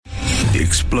the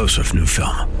explosive new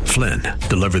film, Flynn,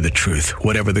 deliver the truth,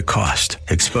 whatever the cost,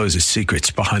 exposes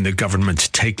secrets behind the government's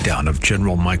takedown of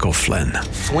General Michael Flynn.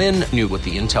 Flynn knew what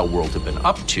the intel world had been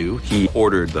up to. He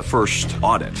ordered the first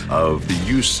audit of the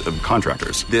use of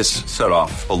contractors. This set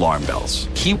off alarm bells.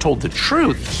 He told the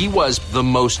truth. He was the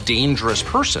most dangerous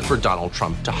person for Donald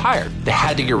Trump to hire. They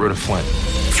had to get rid of Flynn.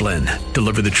 Flynn,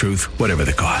 deliver the truth, whatever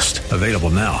the cost. Available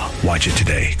now. Watch it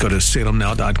today. Go to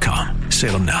salemnow.com.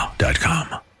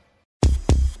 salemnow.com.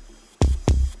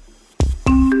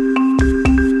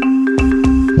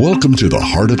 Welcome to the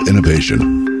Heart of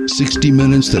Innovation. 60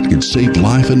 minutes that could save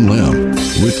life and limb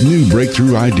with new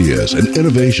breakthrough ideas and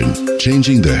innovation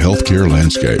changing the healthcare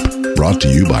landscape. Brought to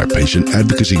you by patient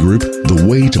advocacy group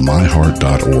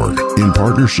thewaytomyheart.org in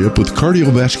partnership with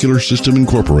Cardiovascular System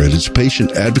Incorporated's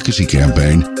patient advocacy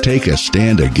campaign, Take a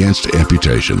Stand Against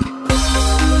Amputation.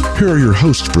 Here are your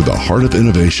hosts for the Heart of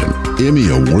Innovation, Emmy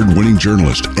Award-winning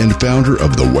journalist and founder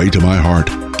of The Way to My Heart,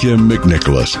 Kim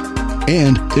McNicholas,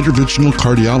 and interventional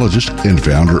cardiologist and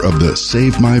founder of the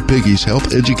Save My Piggies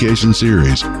Health Education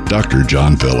Series, Dr.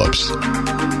 John Phillips.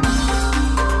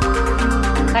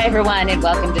 Hi, everyone, and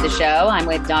welcome to the show. I'm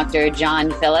with Dr.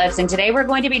 John Phillips, and today we're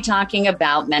going to be talking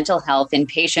about mental health in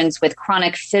patients with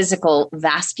chronic physical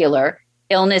vascular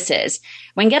illnesses.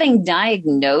 When getting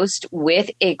diagnosed with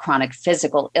a chronic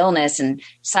physical illness and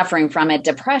suffering from it,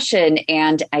 depression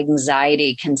and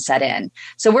anxiety can set in.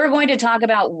 So we're going to talk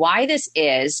about why this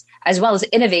is, as well as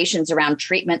innovations around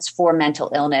treatments for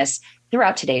mental illness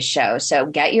throughout today's show. So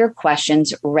get your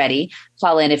questions ready.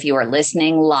 Call in if you are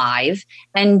listening live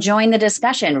and join the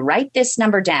discussion. Write this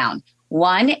number down,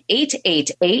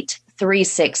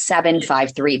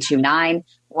 1-888-367-5329.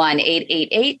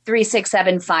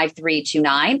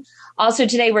 1-888-367-5329. Also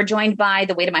today, we're joined by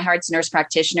the Way to My Heart's nurse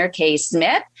practitioner, Kay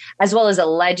Smith, as well as a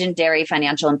legendary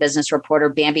financial and business reporter,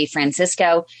 Bambi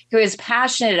Francisco, who is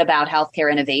passionate about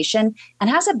healthcare innovation and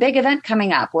has a big event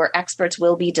coming up where experts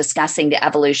will be discussing the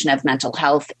evolution of mental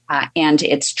health and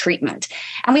its treatment.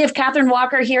 And we have Catherine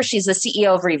Walker here. She's the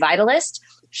CEO of Revitalist.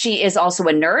 She is also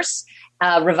a nurse.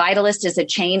 Revitalist is a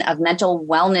chain of mental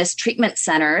wellness treatment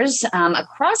centers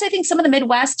across, I think, some of the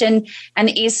Midwest and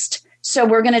East. So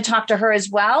we're going to talk to her as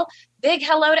well. Big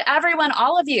hello to everyone,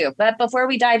 all of you. But before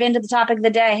we dive into the topic of the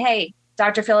day, hey,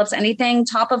 Dr. Phillips, anything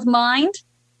top of mind?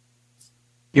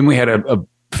 Kim, we had a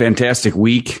fantastic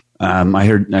week. I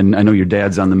know your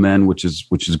dad's on the mend, which is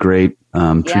great.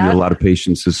 Treated a lot of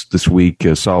patients this week.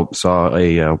 Saw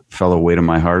a fellow Way to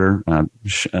My Hearter,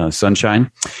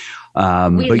 Sunshine.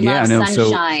 But yeah, I know.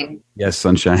 Sunshine. So yes,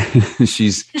 Sunshine.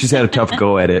 she's had a tough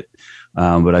go at it,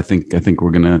 but I think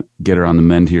we're gonna get her on the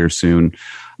mend here soon.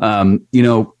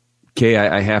 Kay,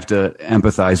 I have to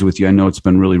empathize with you. I know it's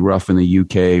been really rough in the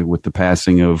UK with the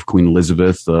passing of Queen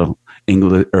Elizabeth,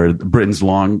 Britain's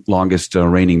longest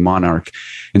reigning monarch.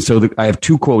 And so I have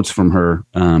two quotes from her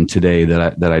today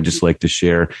that I just like to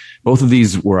share. Both of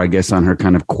these were, I guess, on her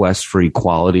kind of quest for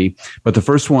equality. But the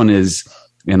first one is,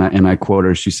 and I quote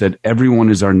her, she said, "Everyone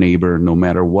is our neighbor, no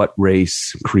matter what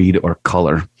race, creed, or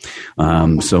color."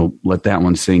 So let that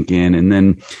one sink in. And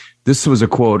then this was a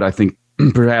quote, I think,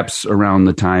 perhaps around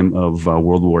the time of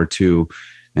World War II.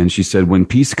 And she said, "When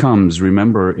peace comes,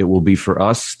 remember it will be for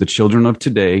us, the children of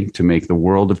today, to make the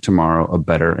world of tomorrow a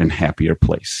better and happier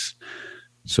place."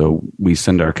 So we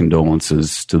send our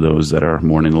condolences to those that are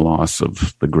mourning the loss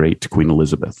of the great Queen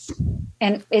Elizabeth.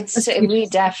 And we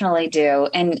definitely do.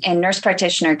 And nurse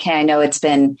practitioner Kay, I know it's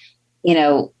been,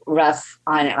 rough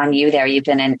on you there. You've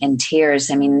been in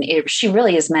tears. I mean, she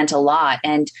really has meant a lot.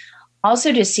 And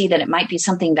also to see that it might be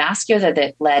something vascular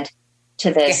that led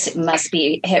to this must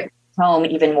be hit home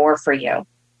even more for you.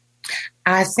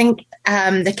 I think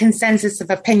the consensus of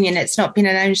opinion, it's not been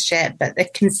announced yet, but the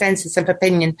consensus of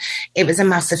opinion, it was a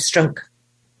massive stroke.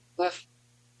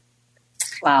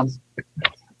 Wow.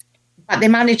 But they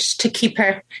managed to keep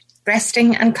her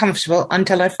resting and comfortable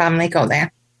until her family got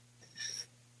there.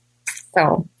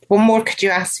 So what more could you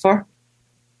ask for?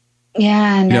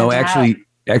 Yeah. No,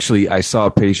 actually, I saw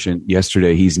a patient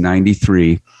yesterday. He's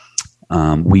 93.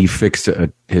 We fixed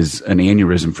an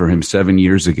aneurysm for him 7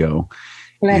 years ago.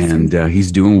 And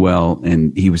he's doing well.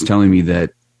 And he was telling me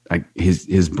that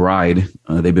his bride,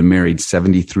 they've been married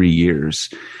 73 years.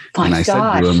 And I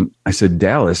said to him,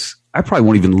 "Dallas, I probably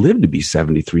won't even live to be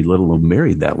 73, let alone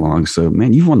married that long. So,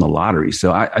 man, you've won the lottery."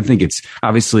 So I think it's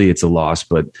a loss,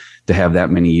 but to have that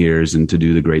many years and to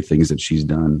do the great things that she's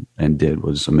done and did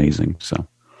was amazing. So,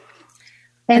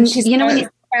 and she's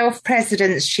 12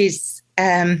 presidents she's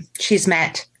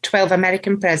met, 12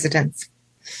 American presidents.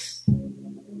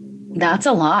 That's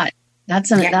a lot.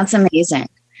 That's amazing.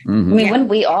 Mm-hmm. I mean, wouldn't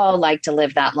we all like to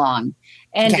live that long?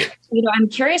 And, I'm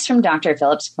curious from Dr.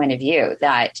 Phillips' point of view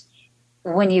that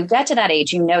when you get to that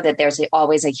age, you know that there's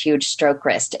always a huge stroke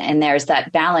risk. And there's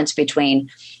that balance between,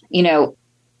 at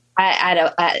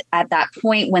that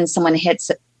point when someone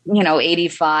hits,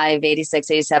 85,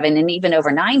 86, 87, and even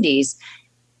over 90s,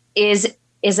 is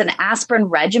an aspirin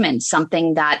regimen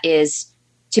something that is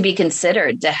to be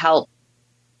considered to help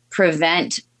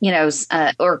prevent,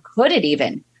 or could it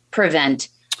even prevent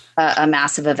a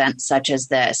massive event such as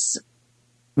this?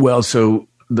 Well, so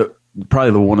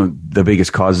probably one of the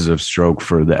biggest causes of stroke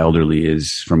for the elderly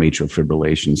is from atrial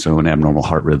fibrillation, so an abnormal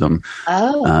heart rhythm.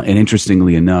 And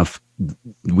interestingly enough,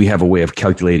 we have a way of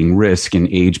calculating risk, and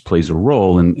age plays a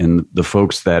role. And the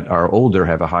folks that are older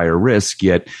have a higher risk,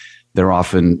 yet they're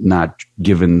often not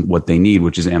given what they need,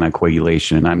 which is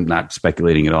anticoagulation. I'm not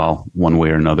speculating at all one way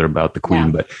or another about the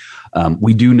Queen, but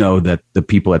we do know that the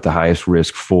people at the highest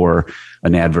risk for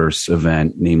an adverse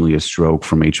event, namely a stroke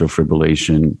from atrial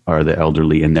fibrillation, are the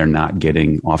elderly, and they're not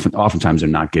getting, oftentimes they're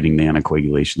not getting the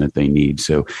anticoagulation that they need.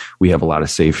 So we have a lot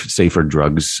of safer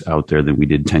drugs out there than we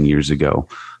did 10 years ago.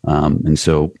 And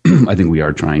so I think we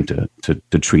are trying to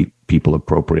treat people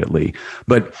appropriately.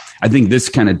 But I think this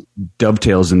kind of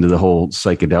dovetails into the whole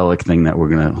psychedelic thing that we're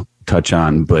going to touch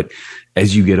on. But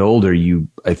as you get older, you,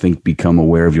 I think, become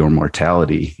aware of your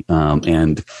mortality.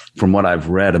 And from what I've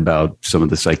read about some of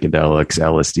the psychedelics,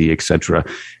 LSD, et cetera,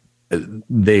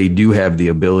 they do have the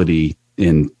ability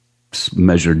in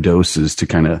measured doses to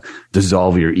kind of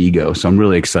dissolve your ego. So I'm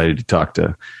really excited to talk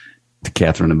to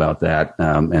Catherine about that,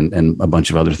 and a bunch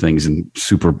of other things, and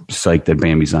super psyched that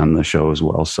Bambi's on the show as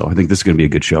well. So I think this is going to be a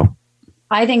good show.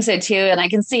 I think so too. And I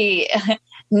can see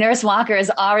Nurse Walker is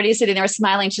already sitting there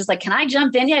smiling. She's like, can I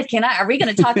jump in yet? Are we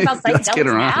going to talk about psychedelics? Let's get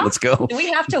her on. Now? Let's go. Do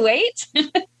we have to wait?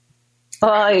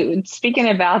 Well, speaking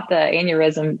about the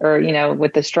aneurysm or,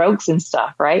 with the strokes and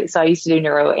stuff, right? So I used to do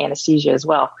neuro anesthesia as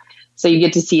well. So you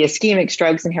get to see ischemic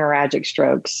strokes and hemorrhagic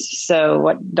strokes. So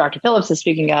what Dr. Phillips is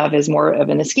speaking of is more of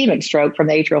an ischemic stroke from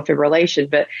the atrial fibrillation.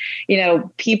 But,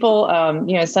 people,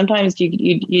 sometimes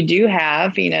you do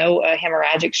have, a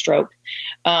hemorrhagic stroke.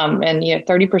 And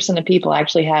 30% of people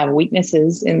actually have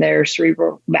weaknesses in their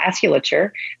cerebral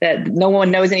vasculature that no one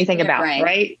knows anything about,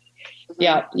 right?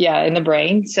 Yeah, in the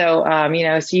brain. So,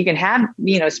 so you can have,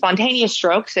 spontaneous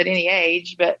strokes at any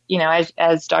age, but,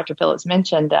 as Dr. Phillips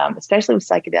mentioned, especially with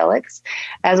psychedelics,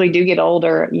 as we do get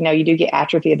older, you do get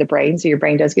atrophy of the brain. So your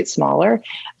brain does get smaller.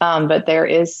 But there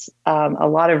is a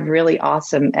lot of really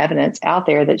awesome evidence out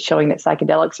there that's showing that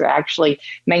psychedelics are actually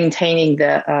maintaining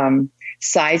the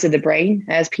size of the brain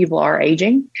as people are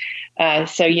aging.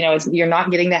 So, you're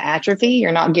not getting that atrophy.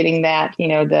 You're not getting that,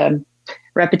 the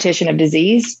repetition of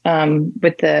disease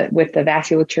with the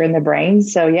vasculature in the brain.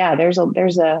 So yeah,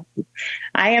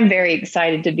 I am very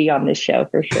excited to be on this show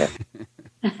for sure.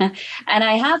 And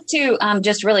I have to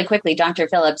just really quickly, Dr.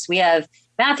 Phillips, we have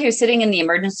Beth who's sitting in the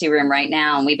emergency room right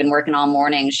now, and we've been working all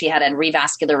morning. She had a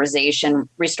revascularization,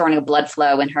 restoring of blood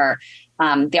flow in her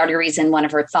the arteries in one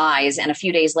of her thighs. And a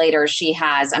few days later,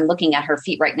 I'm looking at her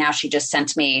feet right now. She just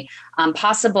sent me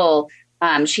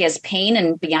she has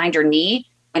pain behind her knee,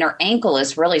 and her ankle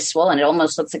is really swollen. It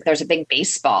almost looks like there's a big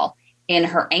baseball in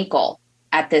her ankle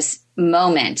at this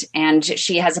moment. And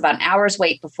she has about an hour's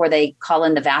wait before they call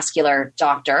in the vascular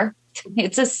doctor.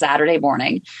 It's a Saturday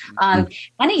morning.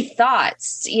 Any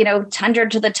thoughts, tender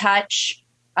to the touch,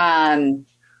 a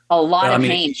lot of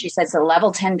pain. She says a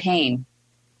level 10 pain.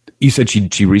 You said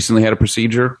she recently had a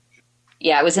procedure?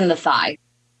 Yeah, it was in the thigh.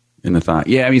 In the thigh.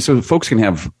 Yeah, so folks can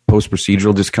have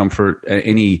post-procedural discomfort,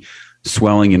 any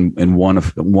swelling in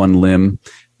one limb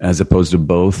as opposed to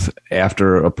both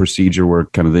after a procedure where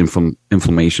kind of the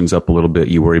inflammation's up a little bit.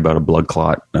 You worry about a blood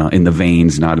clot in the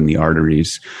veins, not in the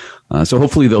arteries. So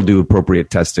hopefully they'll do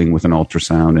appropriate testing with an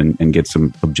ultrasound and get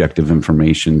some objective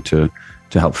information to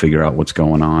help figure out what's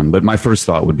going on. But my first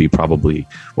thought would be probably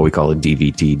what we call a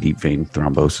DVT, deep vein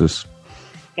thrombosis.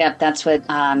 Yep, that's what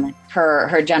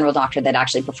her general doctor that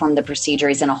actually performed the procedure.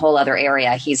 He's in a whole other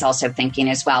area. He's also thinking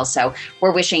as well. So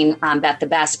we're wishing Beth the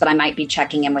best, but I might be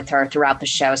checking in with her throughout the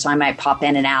show, so I might pop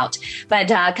in and out. But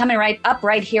coming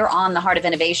right here on the Heart of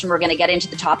Innovation, we're going to get into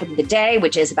the topic of the day,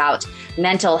 which is about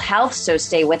mental health. So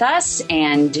stay with us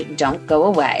and don't go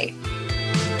away.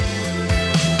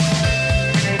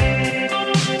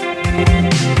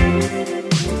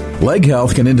 Leg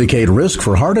health can indicate risk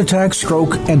for heart attack,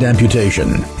 stroke, and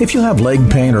amputation. If you have leg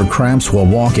pain or cramps while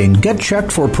walking, get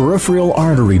checked for peripheral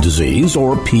artery disease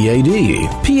or PAD.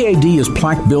 PAD is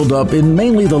plaque buildup in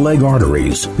mainly the leg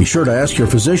arteries. Be sure to ask your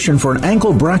physician for an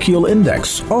ankle brachial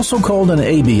index, also called an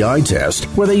ABI test,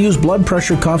 where they use blood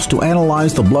pressure cuffs to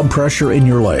analyze the blood pressure in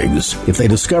your legs. If they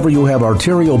discover you have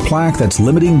arterial plaque that's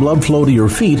limiting blood flow to your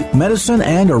feet, medicine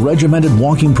and a regimented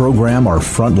walking program are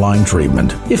frontline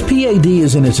treatment. If PAD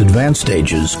is in its advanced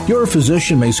stages, your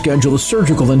physician may schedule a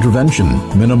surgical intervention.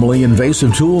 Minimally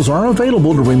invasive tools are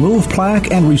available to remove plaque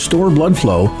and restore blood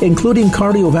flow, including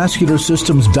Cardiovascular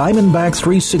System's Diamondback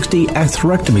 360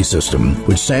 atherectomy system,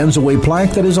 which sands away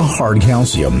plaque that is a hard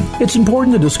calcium. It's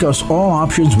important to discuss all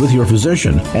options with your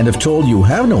physician, and if told you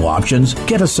have no options,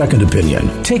 get a second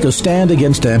opinion. Take a stand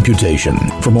against amputation.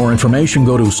 For more information,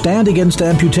 go to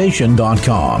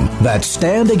standagainsamputation.com. That's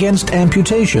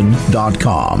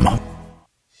standagainsamputation.com.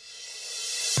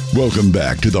 Welcome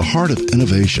back to the Heart of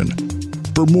Innovation.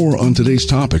 For more on today's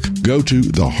topic, go to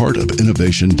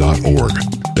theheartofinnovation.org.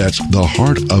 That's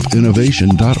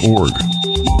theheartofinnovation.org.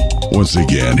 Once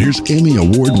again, here's Emmy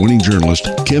Award-winning journalist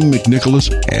Kim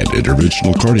McNicholas and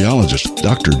interventional cardiologist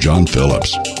Dr. John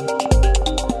Phillips.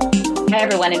 Hi,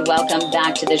 everyone, and welcome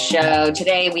back to the show.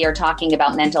 Today, we are talking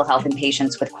about mental health in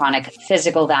patients with chronic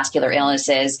physical vascular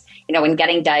illnesses. You know, when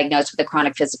getting diagnosed with a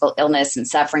chronic physical illness and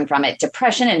suffering from it,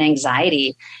 depression and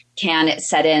anxiety can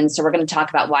set in. So we're going to talk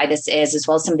about why this is, as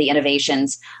well as some of the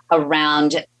innovations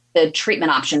around the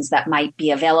treatment options that might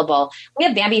be available. We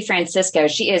have Bambi Francisco.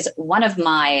 She is one of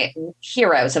my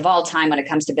heroes of all time when it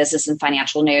comes to business and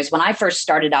financial news. When I first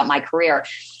started out my career,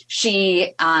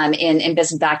 she, in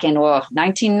business back in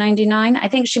 1999, I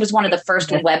think she was one of the first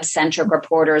web-centric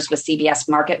reporters with CBS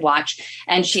Market Watch.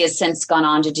 And she has since gone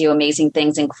on to do amazing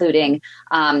things, including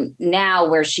now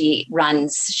where she's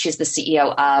the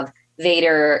CEO of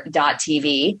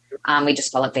Vader.tv. We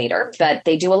just call it Vader, but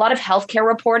they do a lot of healthcare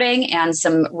reporting and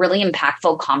some really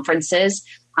impactful conferences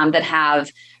that have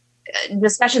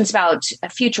discussions about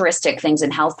futuristic things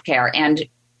in healthcare. And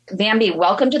Bambi,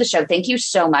 welcome to the show. Thank you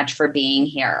so much for being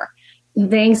here.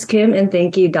 Thanks, Kim. And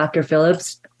thank you, Dr.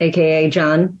 Phillips, AKA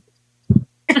John.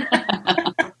 You're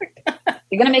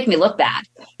going to make me look bad.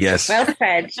 Yes. Well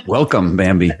said. Welcome,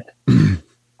 Bambi.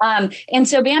 And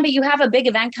so, Bambi, you have a big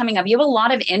event coming up. You have a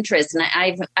lot of interest, and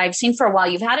I've seen for a while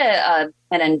you've had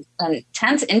an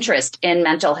intense interest in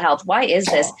mental health. Why is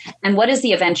this, and what is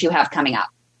the event you have coming up?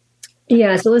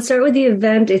 Yeah, so let's start with the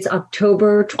event. It's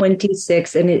October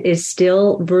 26th, and it is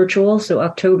still virtual. So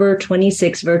October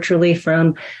 26th, virtually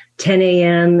from 10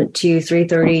 a.m. to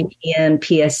 3:30 p.m.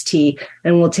 PST,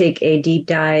 and we'll take a deep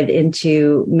dive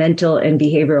into mental and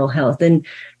behavioral health. And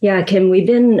yeah, Kim, we've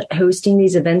been hosting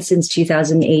these events since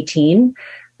 2018,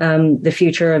 the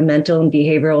future of mental and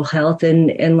behavioral health,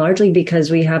 and largely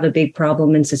because we have a big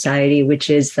problem in society, which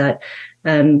is that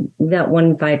 1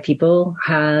 in 5 people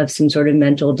have some sort of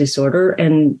mental disorder,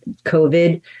 and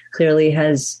COVID clearly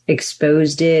has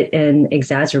exposed it and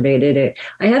exacerbated it.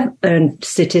 I have a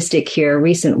statistic here, a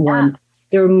recent one.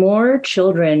 There were more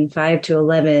children 5 to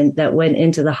 11 that went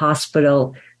into the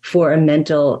hospital for a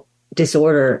mental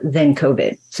disorder than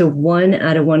COVID. So 1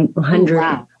 out of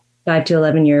 100 5 to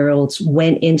 11-year-olds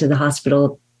went into the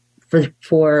hospital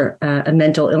for a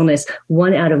mental illness.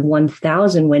 1 out of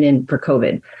 1,000 went in for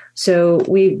COVID. So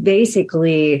we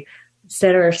basically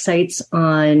set our sights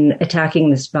on attacking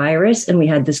this virus, and we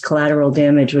had this collateral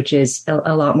damage, which is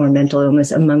a lot more mental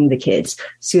illness among the kids.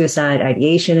 Suicide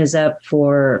ideation is up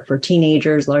for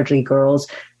teenagers, largely girls.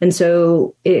 And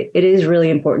so it is really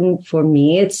important for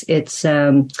me. It's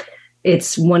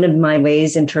one of my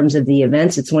ways in terms of the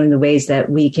events. It's one of the ways that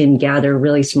we can gather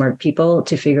really smart people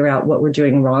to figure out what we're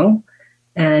doing wrong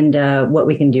and what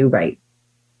we can do right.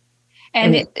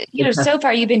 And so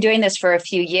far you've been doing this for a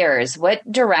few years. What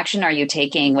direction are you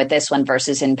taking with this one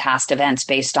versus in past events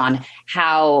based on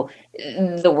how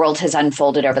the world has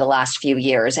unfolded over the last few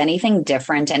years? Anything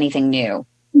different, anything new?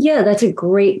 Yeah, that's a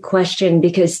great question,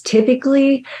 because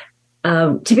typically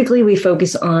we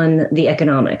focus on the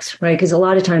economics, right? Because a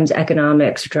lot of times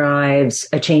economics drives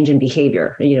a change in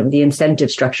behavior. The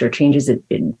incentive structure changes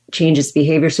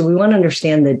behavior. So we want to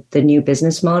understand the new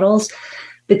business models.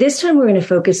 But this time we're going to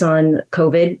focus on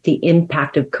COVID, the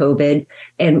impact of COVID,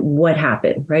 and what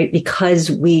happened, right? Because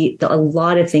a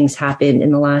lot of things happened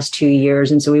in the last 2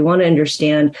 years. And so we want to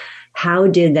understand how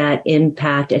did that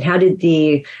impact, and how did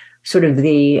the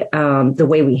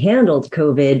way we handled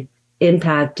COVID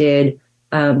impacted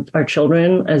our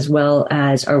children as well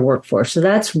as our workforce. So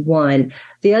that's one.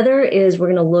 The other is we're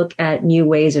going to look at new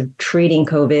ways of treating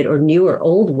COVID, or new or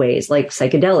old ways like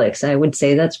psychedelics. I would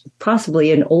say that's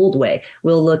possibly an old way.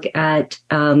 We'll look at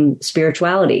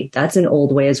spirituality. That's an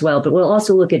old way as well. But we'll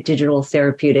also look at digital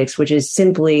therapeutics, which is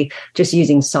simply just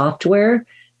using software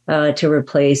to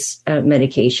replace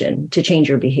medication, to change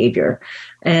your behavior.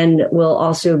 And we'll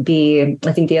also be,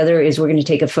 I think the other is we're going to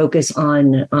take a focus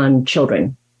on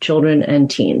children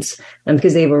and teens,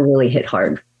 because they were really hit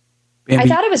hard. I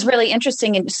thought it was really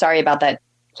interesting, and sorry about that,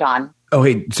 John. Oh,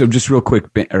 hey, so just real quick,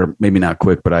 or maybe not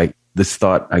quick, but this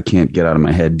thought I can't get out of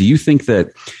my head. Do you think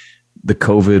that the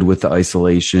COVID with the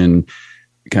isolation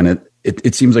kind of,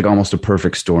 it seems like almost a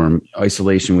perfect storm,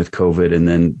 isolation with COVID, and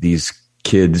then these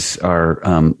kids are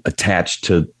attached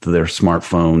to their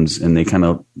smartphones and they kind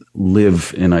of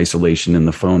live in isolation in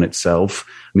the phone itself?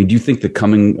 I mean, do you think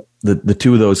the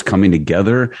two of those coming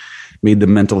together made the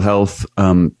mental health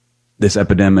this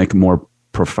epidemic more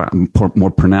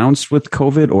pronounced with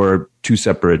COVID, or two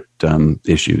separate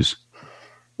issues?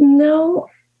 No,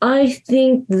 I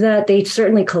think that they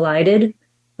certainly collided.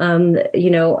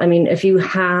 If you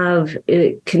have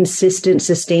consistent,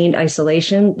 sustained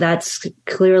isolation, that's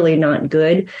clearly not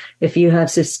good. If you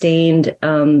have sustained,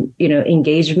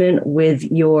 engagement with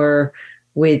your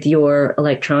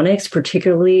electronics,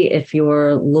 particularly if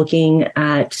you're looking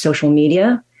at social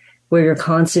media, where you're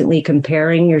constantly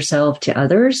comparing yourself to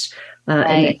others,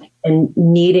 right. and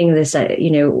needing this,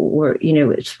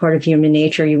 it's part of human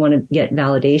nature. You want to get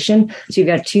validation. So you've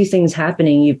got two things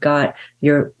happening. You've got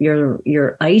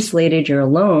you're isolated, you're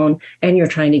alone, and you're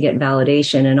trying to get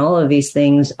validation. And all of these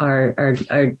things are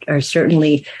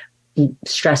certainly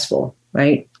stressful,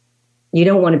 right? You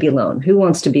don't want to be alone. Who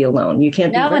wants to be alone? You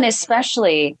can't. No, and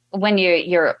especially when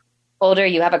you're older,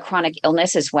 you have a chronic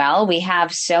illness as well. We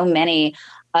have so many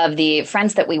of the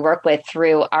friends that we work with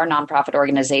through our nonprofit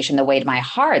organization, The Way to My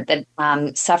Heart, that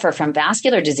suffer from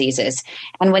vascular diseases.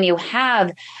 And when you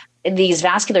have these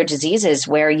vascular diseases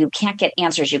where you can't get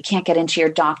answers, you can't get into your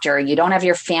doctor, you don't have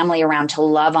your family around to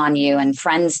love on you and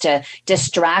friends to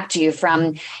distract you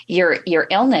from your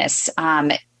illness,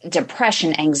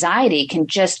 depression, anxiety can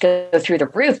just go through the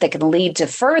roof. That can lead to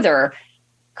further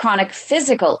chronic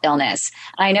physical illness.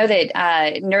 I know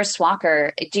that Nurse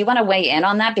Walker, do you want to weigh in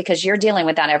on that? Because you're dealing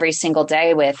with that every single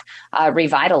day with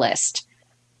Revitalist.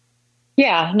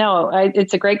 Yeah, no,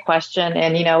 it's a great question.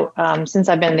 And, since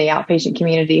I've been in the outpatient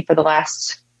community for the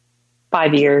last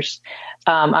 5 years,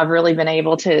 I've really been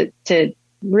able to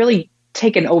really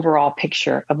take an overall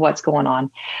picture of what's going on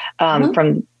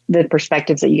from the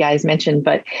perspectives that you guys mentioned.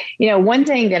 But, one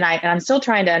thing that I'm still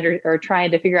trying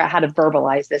to figure out how to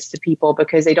verbalize this to people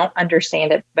because they don't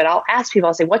understand it. But I'll ask people,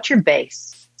 I'll say, what's your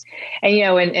base?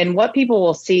 And, and what people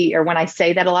will see, or when I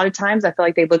say that a lot of times, I feel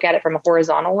like they look at it from a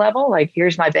horizontal level, like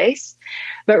here's my base.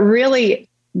 But really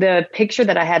the picture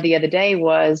that I had the other day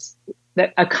was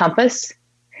a compass.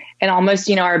 And almost,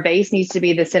 our base needs to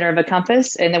be the center of a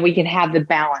compass, and then we can have the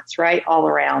balance, right, all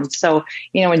around. So,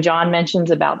 when John mentions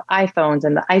about iPhones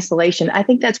and the isolation, I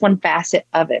think that's one facet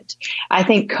of it. I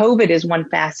think COVID is one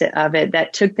facet of it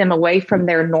that took them away from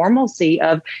their normalcy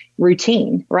of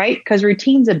routine, right? Because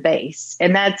routine's a base,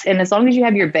 and as long as you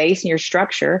have your base and your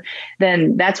structure,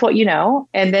 then that's what you know,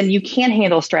 and then you can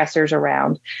handle stressors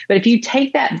around. But if you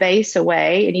take that base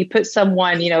away and you put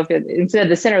someone, instead of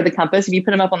the center of the compass, if you put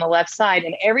them up on the left side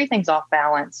and everything's off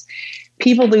balance,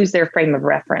 people lose their frame of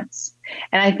reference.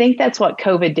 And I think that's what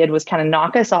COVID did, was kind of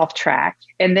knock us off track.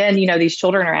 And then, these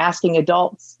children are asking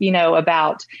adults,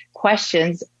 about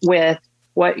questions with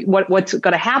what's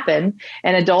going to happen.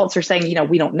 And adults are saying,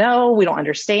 we don't know, we don't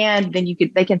understand. Then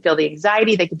they can feel the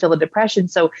anxiety, they can feel the depression.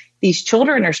 So these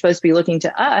children are supposed to be looking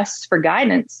to us for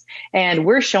guidance, and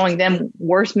we're showing them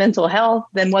worse mental health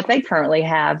than what they currently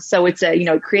have. So it's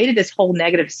it created this whole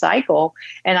negative cycle.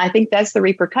 And I think that's the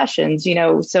repercussions,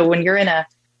 so when you're in a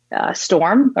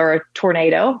storm or a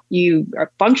tornado, you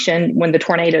function when the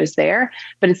tornado's there,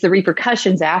 but it's the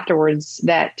repercussions afterwards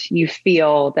that you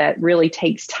feel that really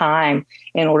takes time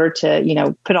in order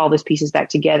to, put all those pieces back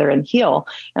together and heal.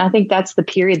 And I think that's the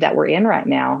period that we're in right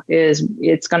now. Is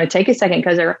it's going to take a second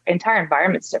because our entire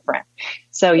environment's different.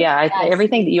 So yeah,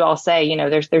 everything that you all say,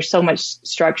 there's so much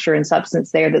structure and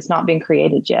substance there that's not been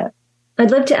created yet. I'd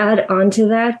love to add on to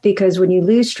that, because when you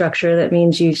lose structure, that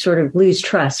means you sort of lose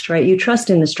trust, right? You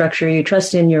trust in the structure, you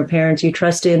trust in your parents, you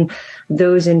trust in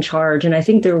those in charge. And I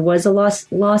think there was a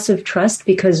loss of trust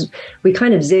because we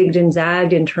kind of zigged and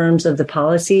zagged in terms of the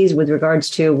policies with regards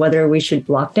to whether we should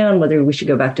lock down, whether we should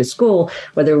go back to school,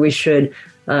 whether we should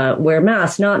wear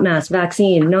mask, not mask,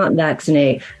 vaccine, not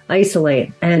vaccinate,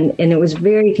 isolate. And it was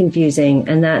very confusing.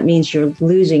 And that means you're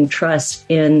losing trust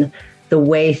in the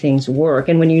way things work.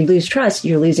 And when you lose trust,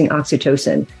 you're losing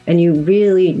oxytocin. And you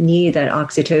really need that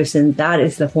oxytocin. That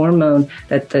is the hormone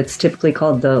that's typically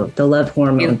called the love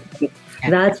hormone. Yeah.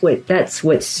 That's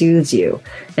what soothes you.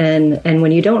 And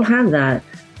when you don't have that,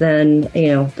 then,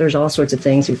 there's all sorts of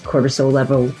things. Cortisol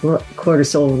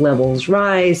levels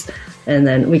rise, and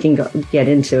then we can get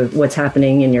into what's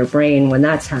happening in your brain when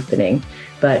that's happening.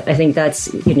 But I think that's,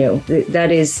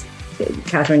 that is,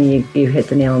 Catherine, you hit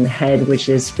the nail on the head, which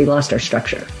is we lost our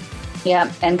structure.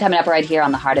 Yeah, and coming up right here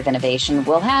on the Heart of Innovation,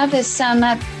 we'll have some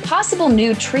possible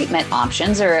new treatment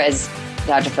options, or as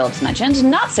Dr. Phillips mentioned,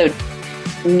 not so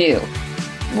new.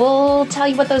 We'll tell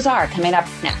you what those are coming up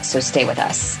next, so stay with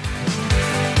us.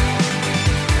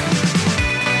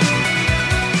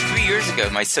 3 years ago,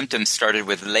 my symptoms started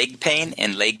with leg pain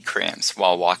and leg cramps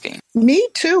while walking. Me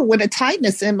too, with a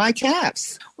tightness in my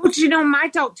calves. Well, do you know, my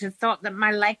doctor thought that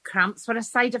my leg cramps were a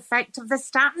side effect of the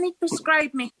statin he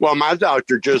prescribed me. Well, my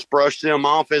doctor just brushed them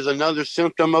off as another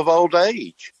symptom of old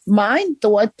age. Mine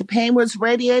thought the pain was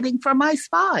radiating from my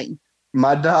spine.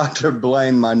 My doctor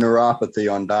blamed my neuropathy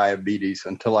on diabetes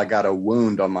until I got a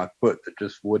wound on my foot that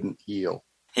just wouldn't heal.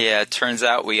 Yeah, it turns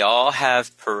out we all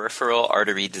have peripheral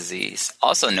artery disease,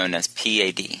 also known as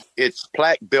PAD. It's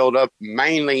plaque buildup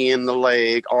mainly in the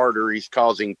leg arteries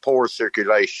causing poor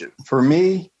circulation. For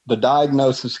me, the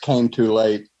diagnosis came too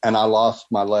late and I lost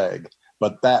my leg,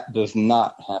 but that does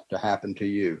not have to happen to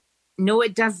you. No,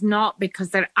 it does not, because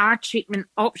there are treatment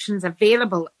options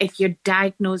available if you're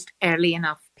diagnosed early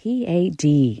enough.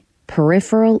 PAD,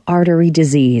 peripheral artery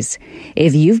disease.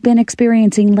 If you've been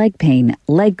experiencing leg pain,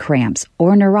 leg cramps,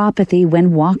 or neuropathy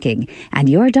when walking, and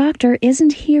your doctor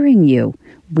isn't hearing you,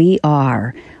 we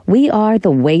are. We are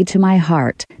The Way to My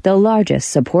Heart, the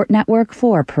largest support network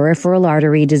for peripheral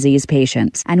artery disease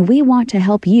patients, and we want to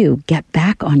help you get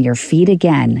back on your feet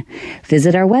again.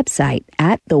 Visit our website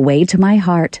at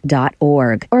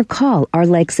thewaytomyheart.org or call our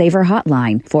Leg Saver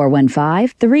hotline,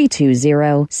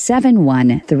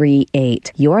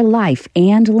 415-320-7138. Your life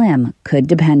and limb could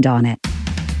depend on it.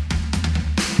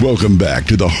 Welcome back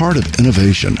to the Heart of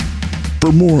Innovation.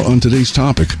 For more on today's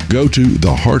topic, go to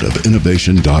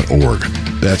theheartofinnovation.org.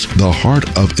 That's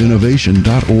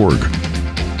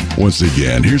theheartofinnovation.org. Once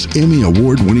again, here's Emmy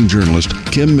Award-winning journalist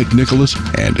Kim McNicholas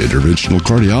and interventional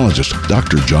cardiologist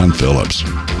Dr. John Phillips.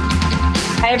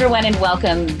 Hi, everyone, and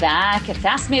welcome back. A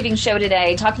fast-moving show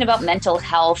today, talking about mental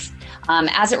health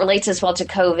as it relates as well to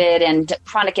COVID and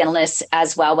chronic illness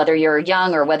as well, whether you're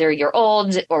young or whether you're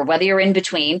old or whether you're in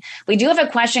between. We do have a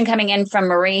question coming in from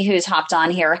Marie, who's hopped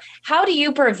on here. How do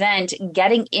you prevent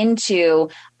getting into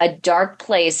a dark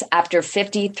place after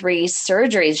 53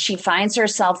 surgeries? She finds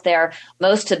herself there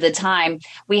most of the time.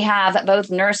 We have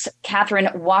both Nurse Catherine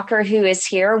Walker, who is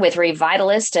here with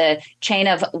Revitalist, a chain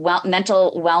of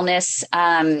mental wellness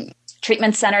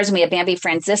treatment centers. And we have Bambi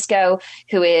Francisco,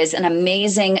 who is an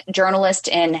amazing journalist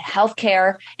in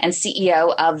healthcare and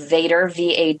CEO of Vator,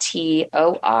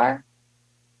 VATOR.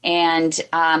 And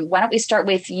why don't we start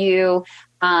with you,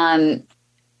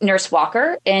 Nurse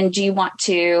Walker, and do you want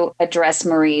to address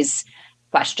Marie's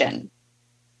question?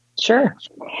 Sure.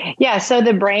 Yeah. So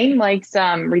the brain likes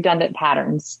redundant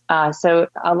patterns. So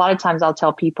a lot of times I'll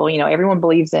tell people, everyone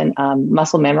believes in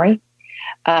muscle memory.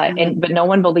 But no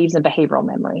one believes in behavioral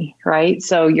memory, right?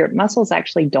 So your muscles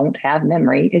actually don't have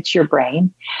memory. It's your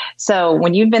brain. So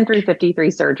when you've been through 53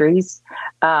 surgeries,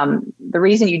 the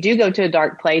reason you do go to a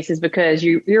dark place is because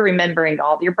you're remembering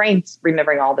your brain's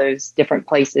remembering all those different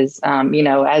places,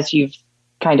 as you've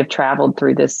kind of traveled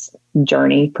through this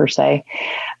journey per se.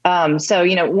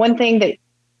 So, one thing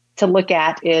to look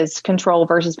at is control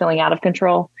versus feeling out of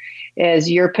control.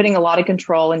 Is you're putting a lot of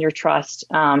control and your trust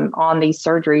on these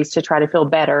surgeries to try to feel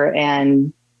better.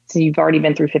 And so you've already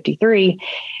been through 53.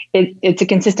 It's a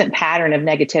consistent pattern of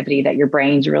negativity that your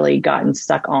brain's really gotten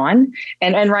stuck on.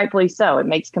 And rightfully so. It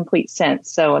makes complete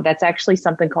sense. So that's actually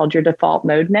something called your default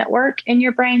mode network in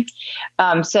your brain.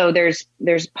 So there's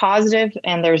positive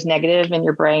and there's negative in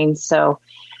your brain. So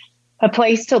a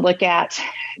place to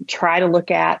try to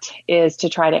look at is to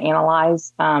try to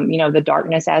analyze, the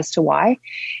darkness as to why.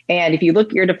 And if you look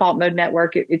at your default mode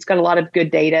network, it's got a lot of good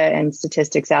data and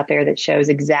statistics out there that shows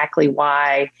exactly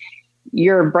why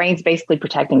your brain's basically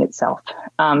protecting itself.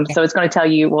 So it's going to tell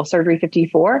you, well, surgery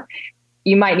 54,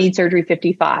 you might need surgery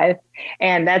 55.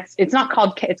 And it's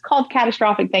called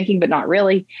catastrophic thinking, but not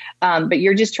really. But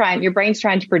your brain's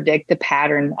trying to predict the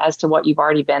pattern as to what you've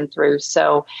already been through.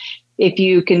 So if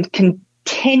you can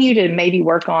continue to maybe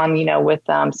work on, with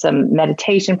some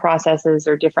meditation processes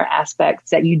or different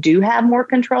aspects that you do have more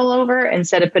control over,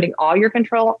 instead of putting all your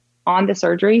control on the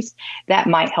surgeries, that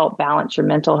might help balance your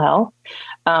mental health.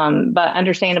 But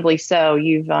understandably so,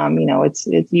 you've,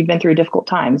 you've been through difficult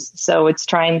times. So it's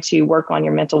trying to work on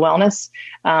your mental wellness,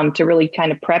 to really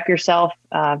kind of prep yourself,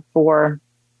 for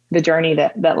the journey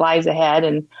that lies ahead.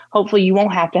 And hopefully you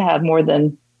won't have to have more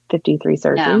than 53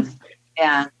 surgeries. No.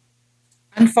 Yeah.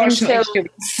 Unfortunately.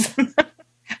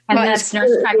 And that's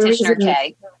nurse practitioner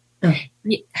Kay.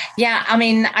 Yeah, I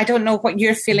mean, I don't know what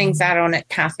your feelings are on it,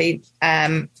 Catherine,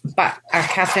 but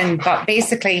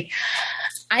basically,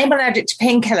 I'm allergic to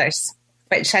painkillers,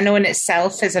 which I know in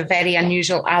itself is a very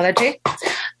unusual allergy,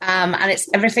 and it's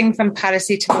everything from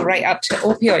paracetamol right up to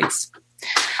opioids.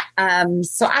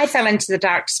 So I fell into the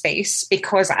dark space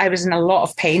because I was in a lot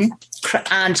of pain,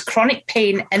 and chronic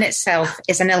pain in itself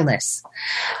is an illness,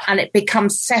 and it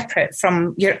becomes separate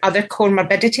from your other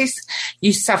comorbidities.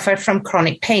 You suffer from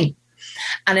chronic pain.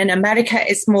 And in America,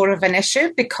 it's more of an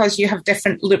issue because you have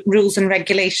different rules and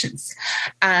regulations.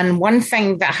 And one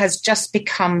thing that has just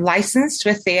become licensed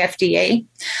with the FDA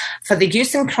for the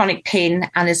use in chronic pain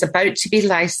and is about to be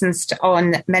licensed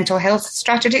on mental health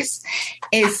strategies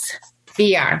is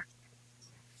VR,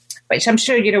 which I'm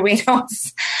sure you're aware of.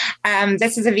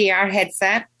 This is a VR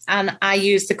headset, and I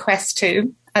use the Quest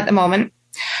 2 at the moment.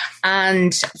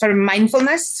 And for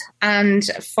mindfulness and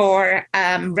for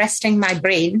resting my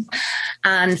brain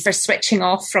and for switching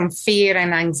off from fear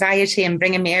and anxiety and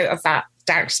bringing me out of that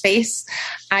dark space,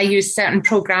 I use certain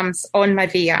programs on my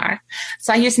VR.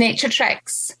 So I use Nature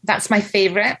Treks. That's my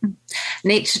favorite.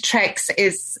 Nature Treks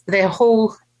is the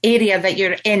whole area that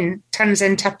you're in turns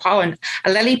into a pond,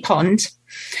 a lily pond.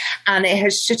 And it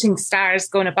has shooting stars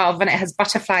going above, and it has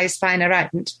butterflies flying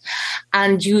around.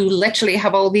 And you literally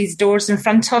have all these doors in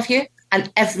front of you,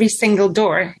 and every single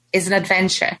door is an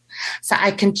adventure. So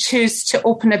I can choose to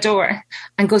open a door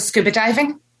and go scuba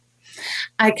diving.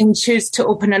 I can choose to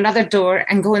open another door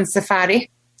and go on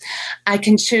safari. I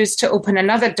can choose to open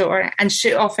another door and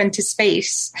shoot off into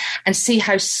space and see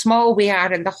how small we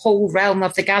are in the whole realm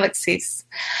of the galaxies.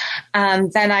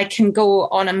 Then I can go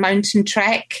on a mountain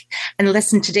trek and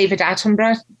listen to David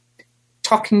Attenborough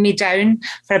talking me down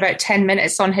for about 10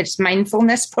 minutes on his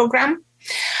mindfulness program.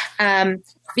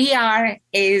 VR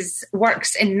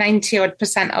works in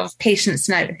 90% of patients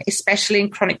now, especially in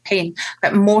chronic pain,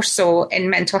 but more so in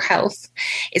mental health.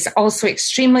 It's also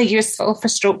extremely useful for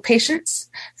stroke patients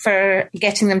for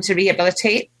getting them to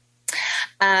rehabilitate.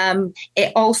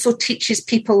 It also teaches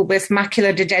people with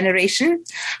macular degeneration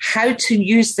how to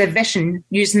use their vision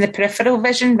using the peripheral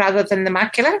vision rather than the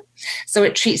macular. So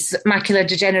it treats macular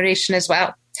degeneration as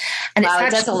well. And wow,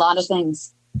 it does a lot of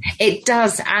things. It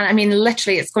does. And I mean,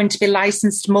 literally, it's going to be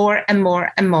licensed more and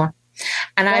more and more.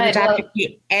 And I would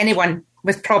advocate anyone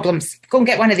with problems, go and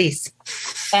get one of these.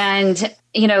 And,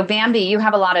 Bambi,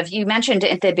 you mentioned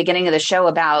at the beginning of the show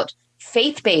about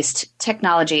faith-based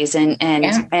technologies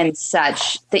and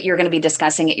such that you're going to be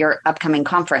discussing at your upcoming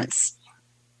conference.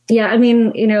 Yeah, I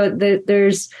mean,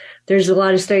 there's a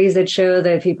lot of studies that show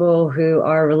that people who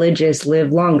are religious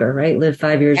live longer, right? Live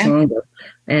 5 years longer.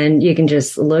 And you can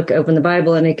just open the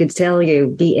Bible, and it could tell you,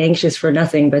 be anxious for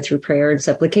nothing, but through prayer and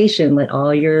supplication, let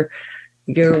all your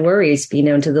worries be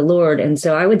known to the Lord. And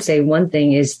so I would say one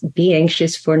thing is be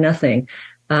anxious for nothing.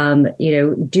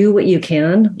 Do what you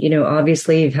can.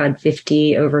 Obviously you've had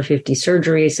over 50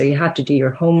 surgeries, so you have to do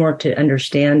your homework to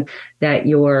understand that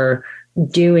you're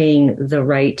doing the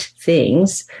right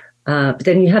things. But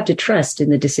then you have to trust in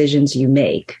the decisions you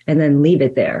make and then leave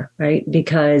it there, right?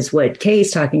 Because what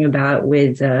Kay's talking about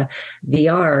with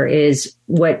VR is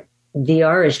what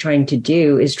VR is trying to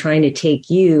do is trying to take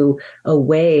you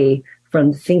away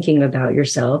from thinking about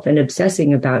yourself and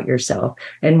obsessing about yourself.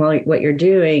 And what you're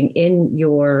doing in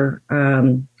your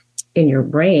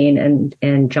brain,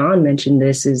 and John mentioned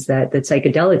this, is that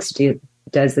psychedelics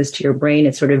does this to your brain.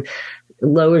 It sort of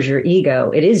lowers your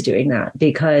ego. It is doing that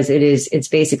because it's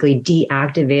basically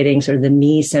deactivating sort of the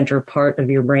me center part of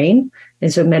your brain.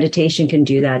 And so meditation can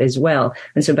do that as well.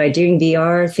 And so by doing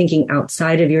VR, thinking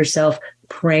outside of yourself,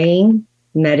 praying,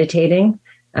 meditating,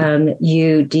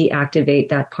 you deactivate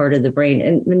that part of the brain.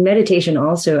 And meditation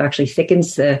also actually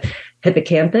thickens the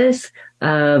hippocampus.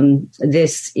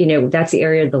 That's the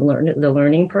area of the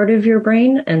learning part of your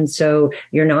brain. And so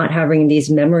you're not having these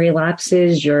memory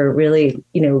lapses. You're really,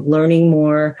 learning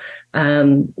more.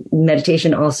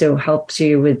 Meditation also helps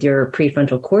you with your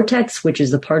prefrontal cortex, which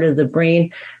is the part of the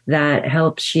brain that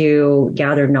helps you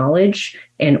gather knowledge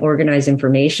and organize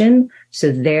information.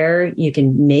 So there you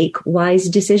can make wise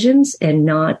decisions and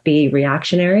not be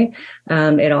reactionary.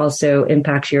 It also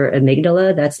impacts your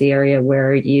amygdala. That's the area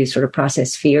where you sort of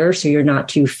process fear. So you're not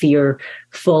too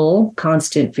fearful.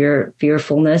 Constant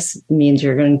fearfulness means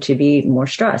you're going to be more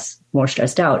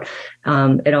stressed out.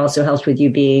 It also helps with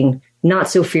you being not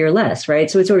so fearless, right?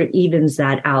 So it sort of evens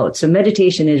that out. So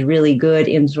meditation is really good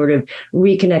in sort of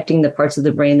reconnecting the parts of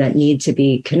the brain that need to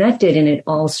be connected. And it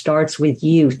all starts with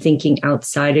you thinking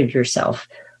outside of yourself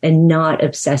and not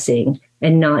obsessing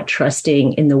and not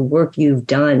trusting in the work you've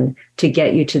done to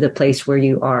get you to the place where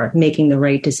you are, making the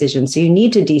right decisions. So you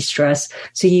need to de-stress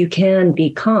so you can be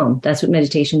calm. That's what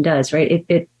meditation does, right?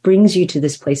 It brings you to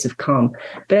this place of calm.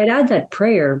 But I'd add that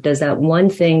prayer does that one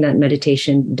thing that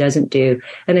meditation doesn't do.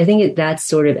 And I think that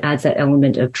sort of adds that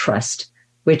element of trust,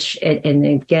 which, and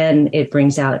again, it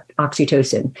brings out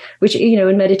oxytocin, which,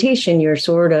 in meditation, you're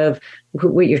sort of,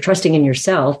 you're trusting in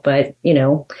yourself, but,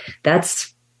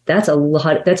 that's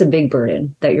a big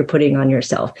burden that you're putting on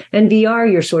yourself. And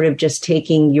VR, you're sort of just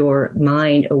taking your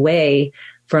mind away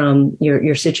from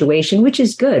your situation, which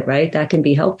is good, right? That can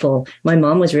be helpful. My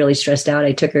mom was really stressed out.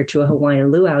 I took her to a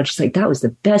Hawaiian luau. She's like, that was the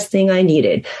best thing I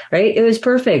needed, right? It was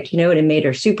perfect, and it made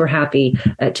her super happy.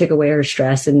 It took away her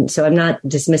stress. And so I'm not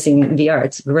dismissing VR.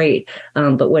 It's great.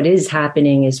 But what is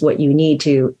happening is what you need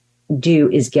to do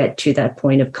is get to that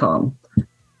point of calm.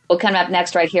 Well, coming up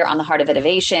next right here on The Heart of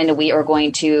Innovation, we are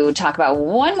going to talk about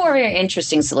one more very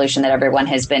interesting solution that everyone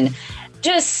has been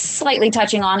just slightly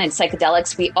touching on in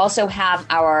psychedelics. We also have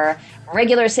our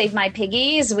regular Save My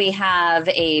Piggies. We have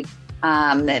a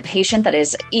patient that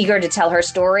is eager to tell her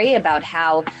story about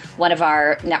how one of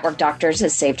our network doctors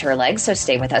has saved her legs. So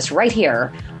stay with us right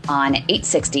here on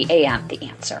 860 AM, The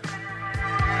Answer.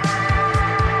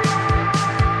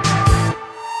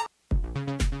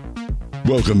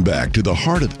 Welcome back to the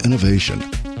Heart of Innovation.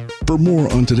 For more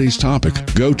on today's topic,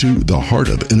 go to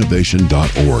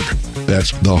theheartofinnovation.org.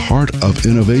 That's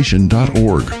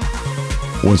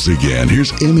theheartofinnovation.org. Once again,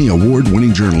 here's Emmy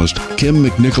Award-winning journalist Kim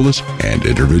McNicholas and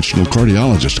interventional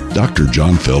cardiologist Dr.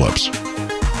 John Phillips.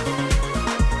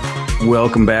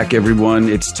 Welcome back, everyone.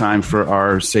 It's time for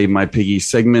our Save My Piggy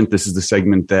segment. This is the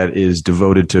segment that is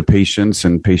devoted to patients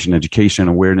and patient education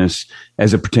awareness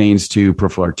as it pertains to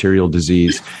peripheral arterial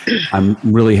disease. I'm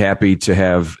really happy to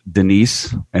have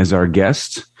Denise as our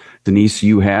guest. Denise,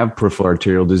 you have peripheral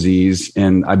arterial disease,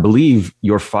 and I believe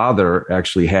your father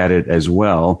actually had it as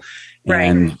well. Right.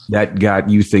 And that got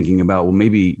you thinking about, well,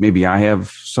 maybe I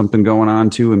have something going on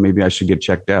too, and maybe I should get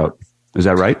checked out. Is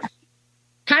that right?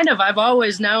 Kind of. I've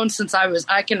always known since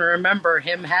I can remember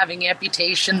him having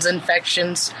amputations,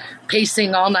 infections,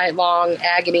 pacing all night long,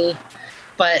 agony.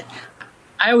 But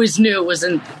I always knew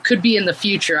it could be in the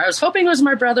future. I was hoping it was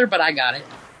my brother, but I got it.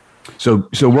 So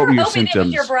what were your symptoms? It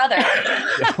was your brother.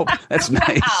 Oh, that's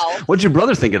nice. Wow. What'd your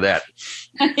brother think of that?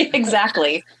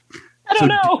 Exactly. I don't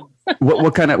know.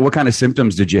 what kind of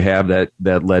symptoms did you have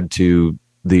that led to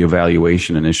the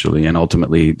evaluation initially, and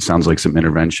ultimately it sounds like some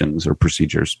interventions or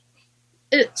procedures?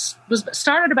 It was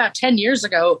started about 10 years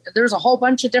ago. There's a whole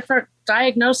bunch of different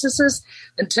diagnoses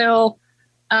until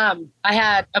I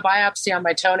had a biopsy on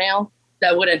my toenail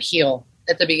that wouldn't heal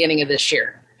at the beginning of this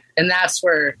year. And that's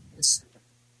where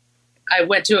I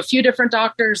went to a few different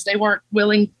doctors. They weren't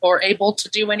willing or able to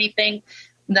do anything.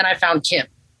 And then I found Kim.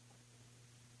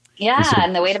 Yeah,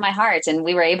 and the way to my heart. And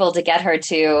we were able to get her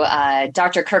to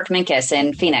Dr. Kirk Minkus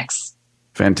in Phoenix.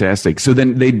 Fantastic. So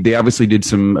then they obviously did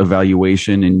some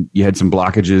evaluation, and you had some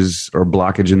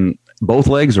blockage in both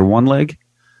legs or one leg?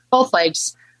 Both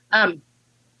legs.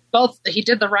 He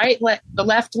did the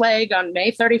left leg on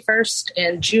May 31st,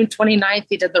 and June 29th,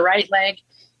 he did the right leg,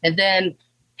 and then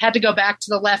had to go back to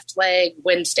the left leg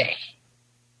Wednesday.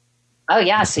 Oh,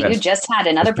 yeah. So you just had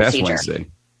another procedure.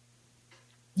 Wednesday.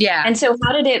 Yeah. And so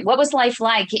what was life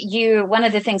like? One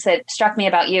of the things that struck me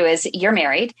about you is you're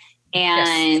married.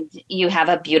 And yes. You have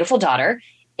a beautiful daughter.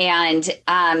 And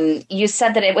you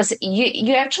said that it was,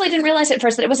 you actually didn't realize at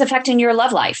first that it was affecting your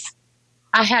love life.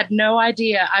 I had no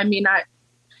idea. I mean,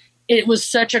 it was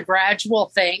such a gradual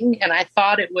thing. And I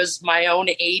thought it was my own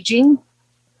aging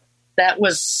that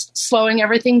was slowing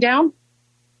everything down.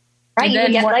 Right. You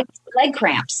would get leg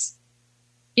cramps.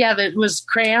 Yeah, it was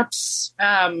cramps,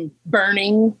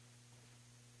 burning,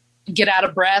 get out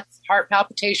of breath, heart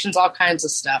palpitations, all kinds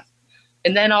of stuff.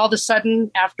 And then all of a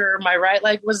sudden, after my right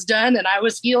leg was done and I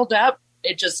was healed up,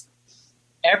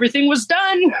 everything was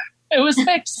done. It was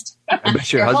fixed. I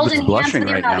bet your husband's blushing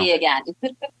right now. Again.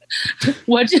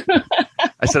 What?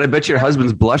 I said, I bet your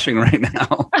husband's blushing right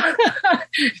now.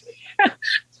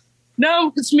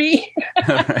 No, it's me.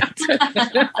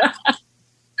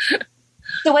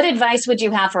 So what advice would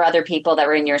you have for other people that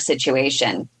were in your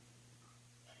situation?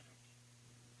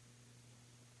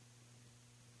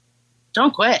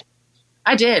 Don't quit.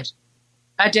 I did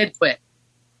quit.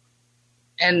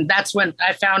 And that's when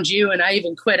I found you, and I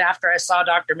even quit after I saw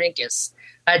Dr. Minkus.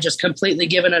 I had just completely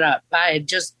given it up.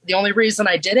 The only reason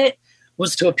I did it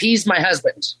was to appease my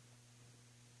husband.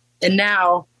 And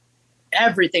now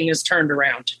everything is turned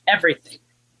around. Everything.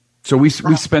 So we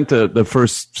spent the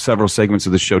first several segments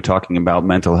of the show talking about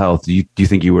mental health. Do you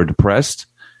think you were depressed?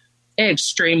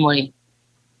 Extremely.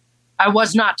 I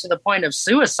was not to the point of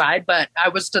suicide, but I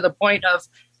was to the point of,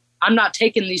 I'm not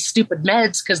taking these stupid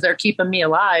meds because they're keeping me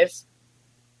alive.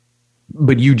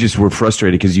 But you just were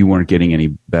frustrated because you weren't getting any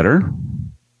better?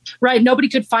 Right. Nobody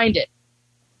could find it.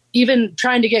 Even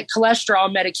trying to get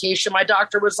cholesterol medication, my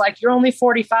doctor was like, you're only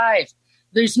 45.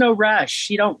 There's no rush.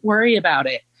 You don't worry about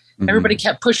it. Mm-hmm. Everybody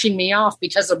kept pushing me off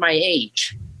because of my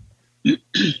age.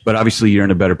 But obviously you're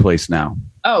in a better place now.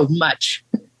 Oh, much.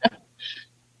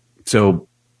 So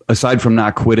aside from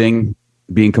not quitting,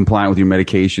 being compliant with your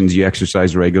medications, you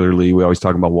exercise regularly. We always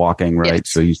talk about walking, right? Yes.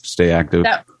 So you stay active.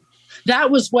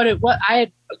 That was what it was.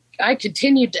 I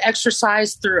continued to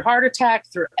exercise through heart attack,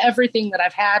 through everything that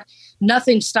I've had.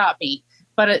 Nothing stopped me.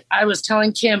 But I was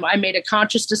telling Kim, I made a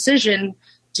conscious decision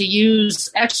to use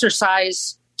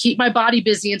exercise, keep my body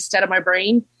busy instead of my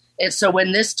brain. And so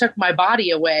when this took my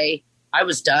body away, I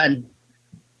was done.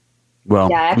 Well,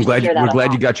 yeah, we're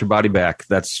glad you got your body back.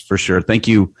 That's for sure. Thank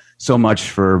you so much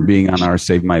for being on our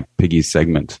Save My Piggies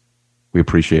segment. We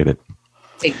appreciate it.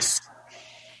 Thanks.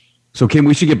 So, Kim,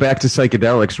 we should get back to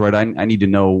psychedelics, right? I need to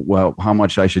know, well, how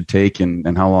much I should take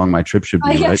and how long my trip should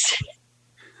be, yes. right?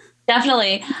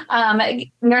 Definitely.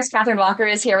 Nurse Catherine Walker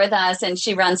is here with us, and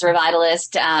she runs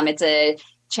Revitalist. It's a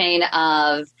chain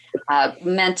of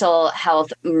mental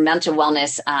health, mental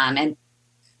wellness, and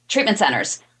treatment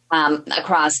centers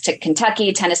across to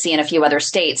Kentucky, Tennessee, and a few other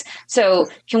states. So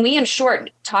can we, in short,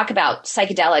 talk about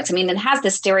psychedelics? I mean, it has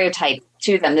this stereotype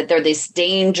to them that they're this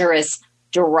dangerous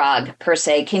drug per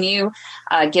se. Can you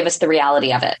give us the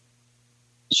reality of it?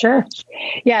 Sure.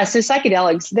 Yeah. So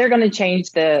psychedelics, they're going to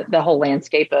change the whole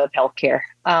landscape of healthcare.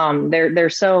 They're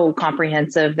so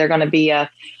comprehensive. They're going to be a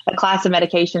class of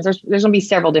medications. There's going to be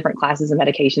several different classes of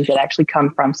medications that actually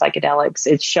come from psychedelics.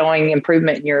 It's showing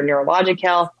improvement in your neurologic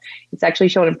health. It's actually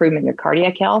showing improvement in your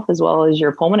cardiac health as well as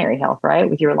your pulmonary health, right,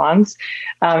 with your lungs.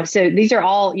 So these are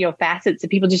all, facets that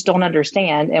people just don't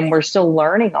understand. And we're still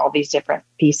learning all these different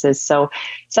pieces. So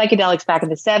psychedelics back in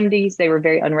the 70s, they were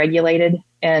very unregulated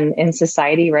in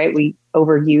society, right? We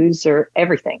overuse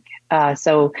everything.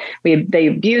 So they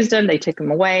abused them. They took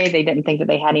them away. They didn't think that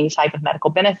they had any type of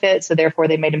medical benefit. So therefore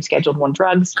they made them Schedule I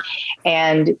drugs.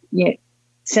 And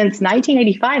since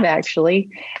 1985, actually,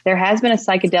 there has been a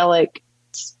psychedelic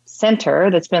center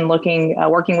that's been working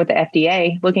with the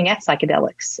FDA, looking at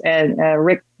psychedelics. And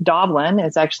Rick Doblin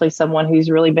is actually someone who's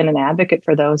really been an advocate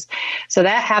for those. So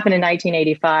that happened in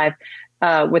 1985.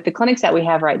 With the clinics that we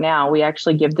have right now, we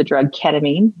actually give the drug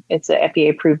ketamine. It's an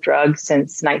FDA-approved drug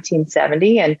since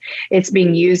 1970, and it's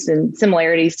being used in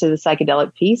similarities to the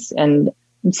psychedelic piece and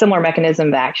similar mechanism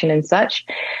of action and such.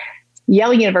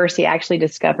 Yale University actually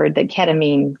discovered that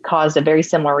ketamine caused a very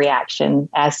similar reaction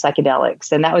as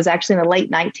psychedelics. And that was actually in the late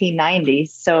 1990s.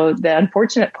 So the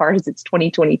unfortunate part is it's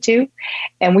 2022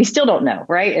 and we still don't know,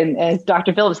 right? And as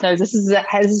Dr. Phillips knows, this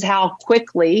is how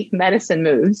quickly medicine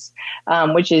moves,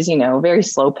 which is, very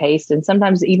slow paced and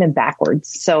sometimes even backwards.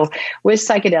 So with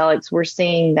psychedelics, we're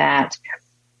seeing that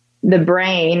the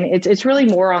brain, it's really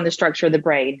more on the structure of the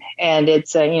brain. And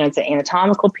it's it's an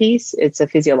anatomical piece. It's a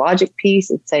physiologic piece.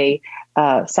 It's a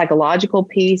psychological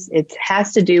piece. It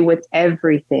has to do with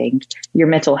everything, your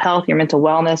mental health, your mental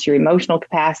wellness, your emotional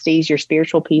capacities, your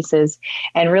spiritual pieces.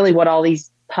 And really what all these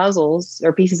puzzles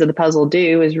or pieces of the puzzle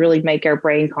do is really make our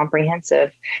brain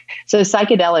comprehensive. So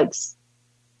psychedelics,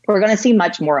 we're going to see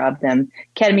much more of them.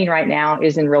 Ketamine right now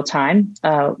is in real time.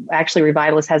 Actually,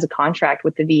 Revitalist has a contract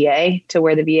with the VA to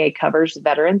where the VA covers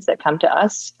veterans that come to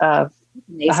us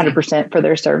 100% for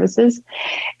their services.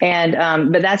 And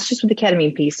but that's just with the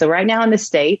ketamine piece. So right now in the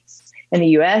States, in the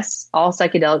U.S., all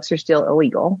psychedelics are still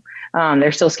illegal.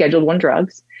 They're still Schedule I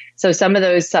drugs. So some of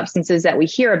those substances that we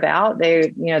hear about,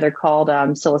 they're called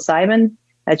psilocybin.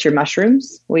 That's your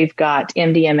mushrooms. We've got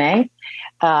MDMA,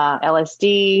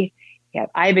 LSD. You have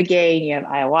ibogaine, you have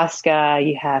ayahuasca,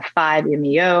 you have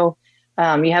 5-MeO.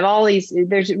 You have all these.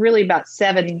 There's really about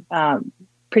 7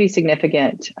 pretty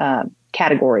significant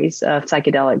categories of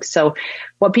psychedelics. So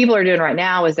what people are doing right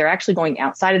now is they're actually going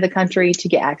outside of the country to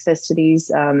get access to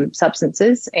these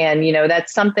substances. And,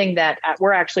 that's something that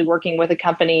we're actually working with a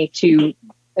company to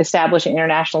establish an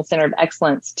international center of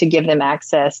excellence to give them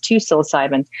access to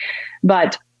psilocybin.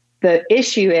 But the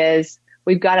issue is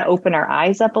we've got to open our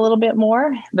eyes up a little bit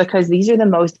more, because these are the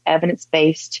most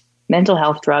evidence-based mental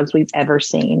health drugs we've ever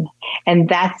seen. And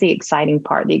that's the exciting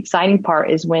part. The exciting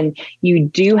part is when you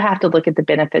do have to look at the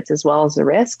benefits as well as the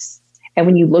risks. And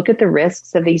when you look at the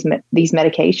risks of these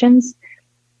medications,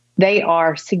 they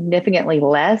are significantly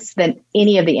less than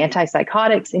any of the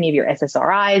antipsychotics, any of your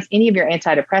SSRIs, any of your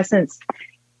antidepressants.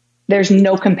 There's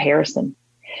no comparison.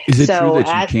 Is it true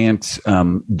that you can't,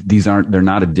 they're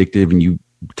not addictive, and you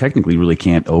technically really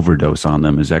can't overdose on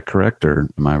them? Is that correct, or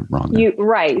am I wrong there?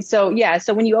 Right. So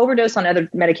when you overdose on other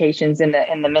medications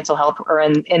in the mental health or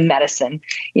in medicine,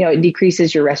 it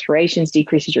decreases your respirations,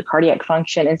 decreases your cardiac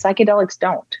function, and psychedelics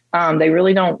don't. They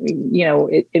really don't.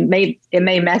 It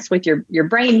may mess with your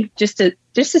brain just a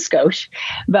skosh,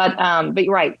 but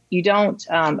you're right. You don't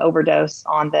overdose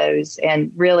on those,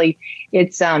 and really,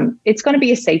 it's going to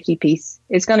be a safety piece.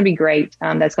 It's going to be great.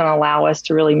 That's going to allow us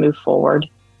to really move forward.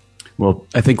 Well,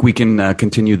 I think we can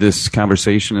continue this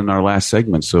conversation in our last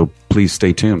segment, so please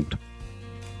stay tuned.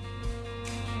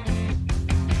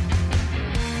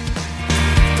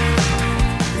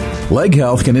 Leg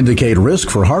health can indicate risk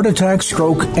for heart attack,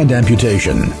 stroke, and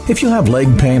amputation. If you have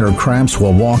leg pain or cramps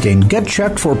while walking, get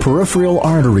checked for peripheral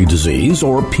artery disease,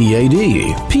 or PAD.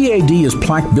 PAD is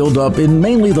plaque buildup in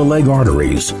mainly the leg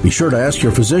arteries. Be sure to ask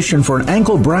your physician for an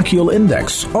ankle brachial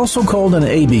index, also called an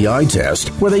ABI test,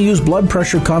 where they use blood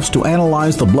pressure cuffs to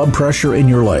analyze the blood pressure in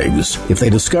your legs. If they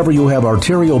discover you have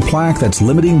arterial plaque that's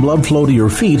limiting blood flow to your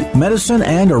feet, medicine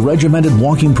and a regimented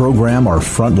walking program are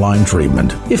frontline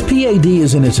treatment. If PAD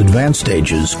is in its advanced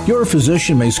stages, your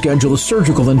physician may schedule a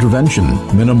surgical intervention.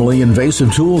 Minimally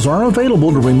invasive tools are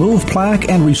available to remove plaque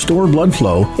and restore blood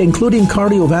flow, including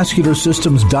Cardiovascular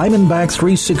System's Diamondback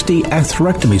 360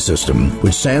 atherectomy system,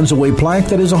 which sands away plaque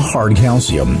that is a hard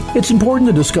calcium. It's important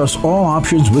to discuss all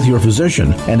options with your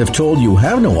physician, and if told you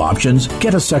have no options,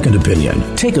 get a second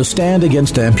opinion. Take a stand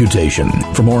against amputation.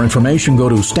 For more information, go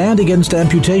to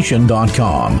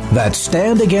standagainsamputation.com. That's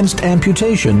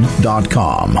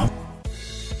standagainsamputation.com.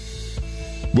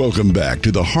 Welcome back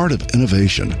to the Heart of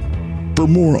Innovation. For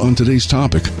more on today's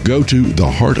topic, go to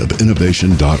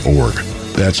theheartofinnovation.org.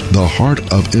 That's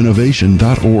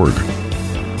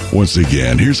theheartofinnovation.org. Once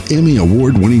again, here's Emmy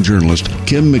Award-winning journalist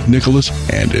Kim McNicholas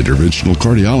and interventional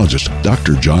cardiologist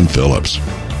Dr. John Phillips.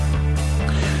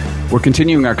 We're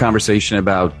continuing our conversation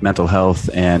about mental health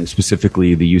and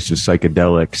specifically the use of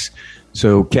psychedelics.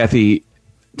 So, Kathy,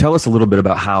 tell us a little bit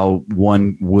about how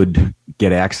one would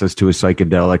get access to a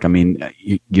psychedelic. I mean,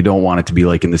 you don't want it to be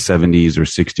like in the 70s or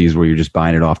 60s where you're just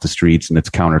buying it off the streets and it's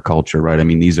counterculture, right? I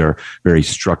mean, these are very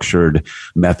structured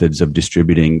methods of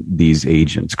distributing these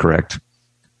agents, correct?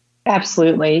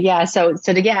 Absolutely. Yeah. So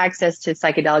to get access to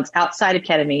psychedelics outside of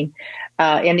ketamine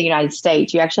in the United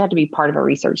States, you actually have to be part of a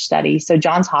research study. So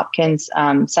Johns Hopkins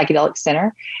Psychedelic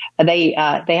Center, they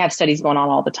have studies going on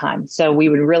all the time. So we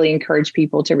would really encourage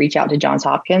people to reach out to Johns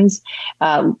Hopkins,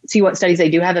 see what studies they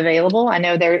do have available. I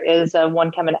know there is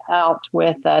one coming out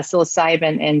with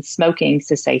psilocybin and smoking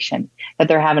cessation that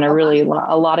they're having a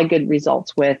lot of good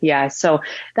results with. Yeah. So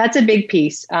that's a big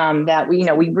piece that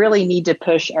we really need to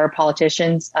push our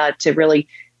politicians to really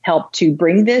help to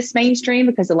bring this mainstream,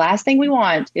 because the last thing we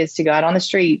want is to go out on the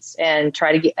streets and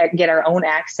try to get our own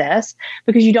access,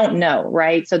 because you don't know,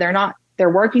 right? So they're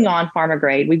working on pharma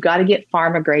grade. We've got to get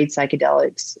pharma grade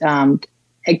psychedelics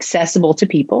accessible to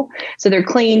people. So they're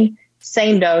clean,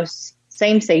 same dose,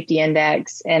 same safety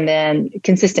index, and then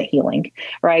consistent healing,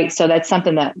 right? So that's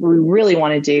something that we really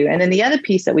want to do. And then the other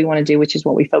piece that we want to do, which is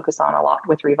what we focus on a lot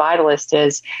with Revitalist,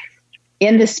 is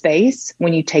in the space,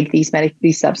 when you take these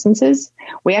substances,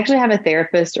 we actually have a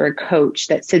therapist or a coach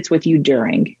that sits with you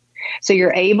during. So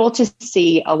you're able to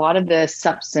see a lot of the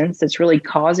substance that's really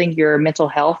causing your mental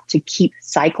health to keep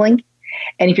cycling.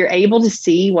 And if you're able to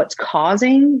see what's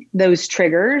causing those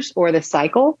triggers or the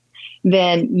cycle,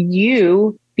 then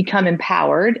you become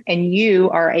empowered and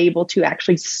you are able to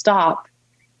actually stop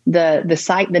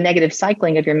the negative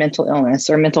cycling of your mental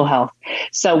illness or mental health.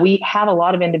 So we have a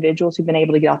lot of individuals who've been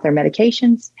able to get off their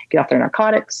medications, get off their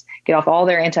narcotics, get off all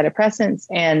their antidepressants,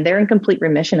 and they're in complete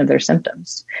remission of their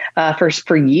symptoms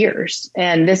for years.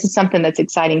 And this is something that's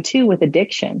exciting too with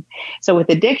addiction. So with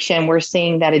addiction, we're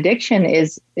seeing that addiction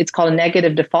it's called a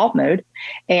negative default mode,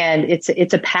 and it's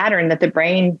a pattern that the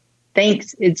brain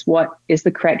thinks it's what is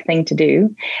the correct thing to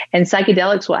do. And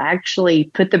psychedelics will actually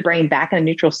put the brain back in a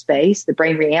neutral space. The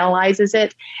brain reanalyzes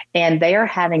it, and they are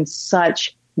having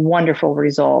such wonderful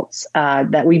results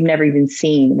that we've never even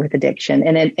seen with addiction.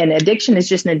 And addiction is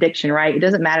just an addiction, right? It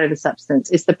doesn't matter the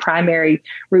substance. It's the primary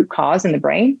root cause in the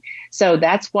brain. So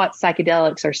that's what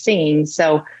psychedelics are seeing.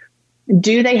 So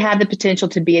do they have the potential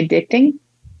to be addicting?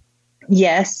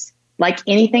 Yes, like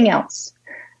anything else,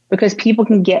 because people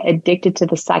can get addicted to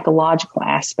the psychological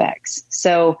aspects.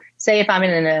 So say if I'm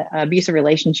in an abusive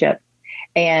relationship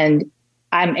and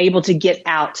I'm able to get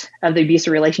out of the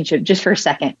abusive relationship just for a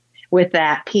second with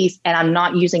that piece, and I'm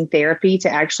not using therapy to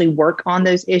actually work on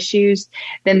those issues,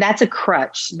 then that's a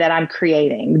crutch that I'm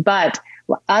creating. But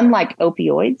unlike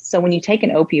opioids, so when you take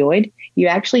an opioid, you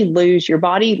actually your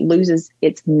body loses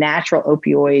its natural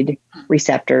opioid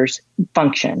receptors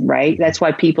function, right? That's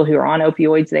why people who are on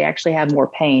opioids, they actually have more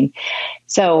pain.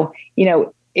 So,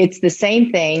 it's the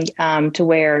same thing to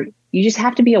where you just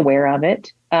have to be aware of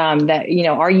it. That,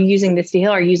 are you using this to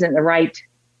heal? Are you using it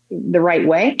the right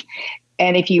way?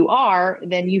 And if you are,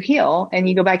 then you heal and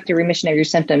you go back to remission of your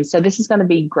symptoms. So this is going to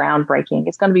be groundbreaking.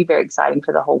 It's going to be very exciting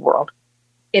for the whole world.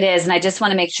 It is. And I just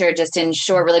want to make sure, just in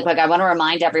short, really quick, I want to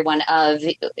remind everyone of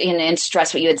and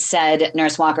stress what you had said,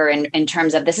 Nurse Walker, in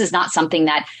terms of this is not something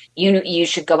that you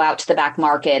should go out to the back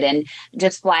market and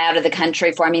just fly out of the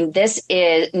country for. I mean, this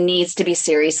needs to be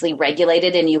seriously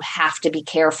regulated, and you have to be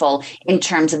careful in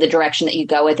terms of the direction that you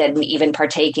go with it and even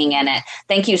partaking in it.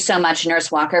 Thank you so much,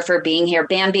 Nurse Walker, for being here.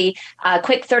 Bambi,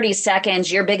 quick 30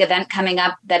 seconds, your big event coming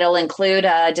up that'll include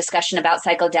a discussion about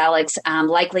psychedelics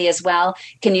likely as well.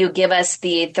 Can you give us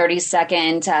the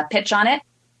 30-second pitch on it?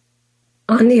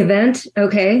 On the event,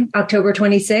 okay, October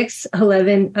 26th,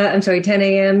 10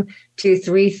 a.m. to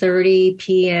 3:30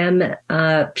 p.m.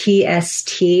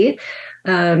 PST.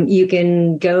 You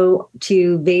can go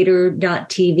to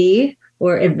Vader.tv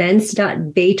or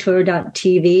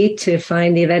events.vator.tv to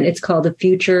find the event. It's called The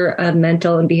Future of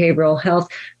Mental and Behavioral Health.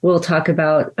 We'll talk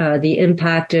about the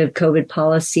impact of COVID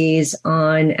policies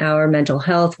on our mental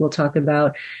health. We'll talk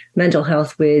about mental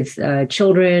health with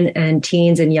children and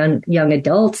teens and young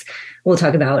adults. We'll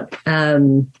talk about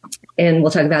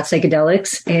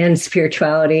psychedelics and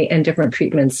spirituality and different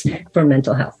treatments for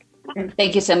mental health.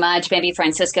 Thank you so much. Bambi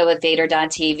Francisco with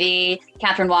Vader.tv,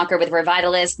 Catherine Walker with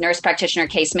Revitalist, nurse practitioner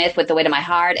Kay Smith with The Way to My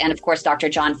Heart, and of course, Dr.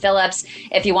 John Phillips.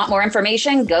 If you want more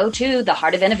information, go to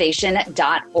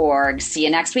theheartofinnovation.org. See you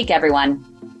next week, everyone.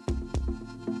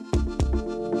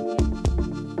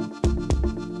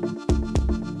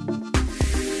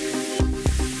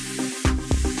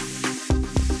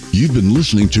 You've been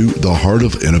listening to The Heart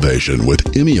of Innovation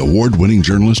with Emmy Award-winning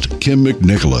journalist Kim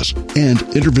McNicholas and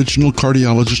interventional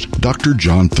cardiologist Dr.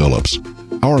 John Phillips.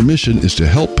 Our mission is to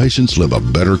help patients live a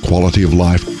better quality of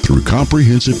life through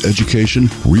comprehensive education,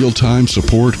 real-time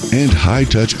support, and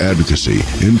high-touch advocacy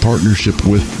in partnership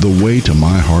with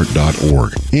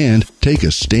thewaytomyheart.org and Take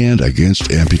a Stand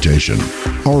Against Amputation.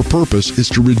 Our purpose is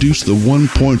to reduce the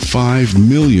 1.5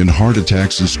 million heart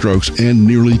attacks and strokes and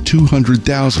nearly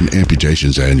 200,000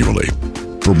 amputations annually.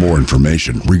 For more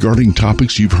information regarding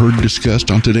topics you've heard discussed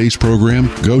on today's program,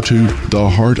 go to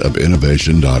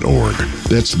theheartofinnovation.org.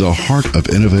 That's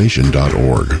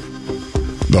theheartofinnovation.org.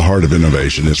 The Heart of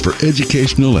Innovation is for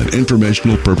educational and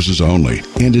informational purposes only,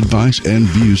 and advice and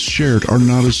views shared are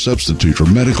not a substitute for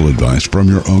medical advice from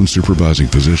your own supervising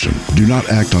physician. Do not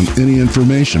act on any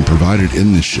information provided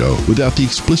in this show without the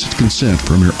explicit consent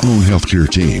from your own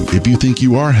healthcare team. If you think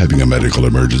you are having a medical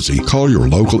emergency, call your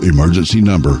local emergency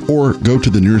number or go to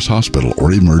the nearest hospital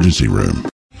or emergency room.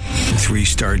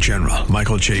 3-star General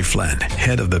Michael J. Flynn,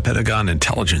 head of the Pentagon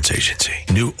Intelligence Agency,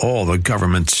 knew all the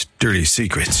government's dirty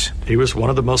secrets. He was one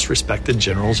of the most respected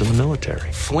generals in the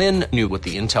military. Flynn knew what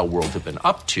the intel world had been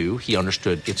up to. He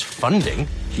understood its funding.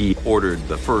 He ordered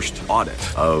the first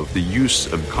audit of the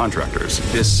use of contractors.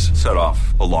 This set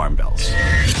off alarm bells.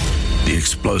 The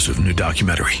explosive new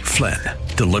documentary, Flynn,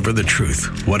 Deliver the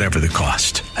Truth, Whatever the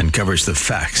Cost, uncovers the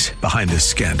facts behind this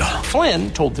scandal.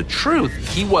 Flynn told the truth.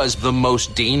 He was the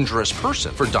most dangerous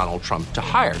person for Donald Trump to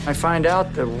hire. I find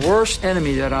out the worst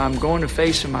enemy that I'm going to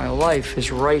face in my life is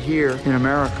right here in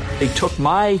America. They took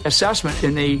my assessment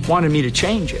and they wanted me to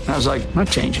change it. And I was like, I'm not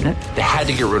changing it. They had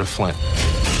to get rid of Flynn.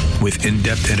 With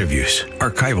in-depth interviews,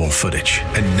 archival footage,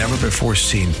 and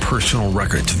never-before-seen personal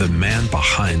records of the man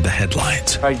behind the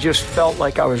headlines. I just felt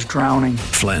like I was drowning.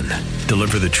 Flynn,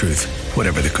 Deliver the Truth,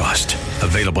 Whatever the Cost.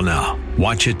 Available now.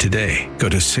 Watch it today. Go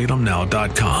to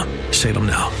salemnow.com.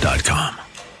 salemnow.com.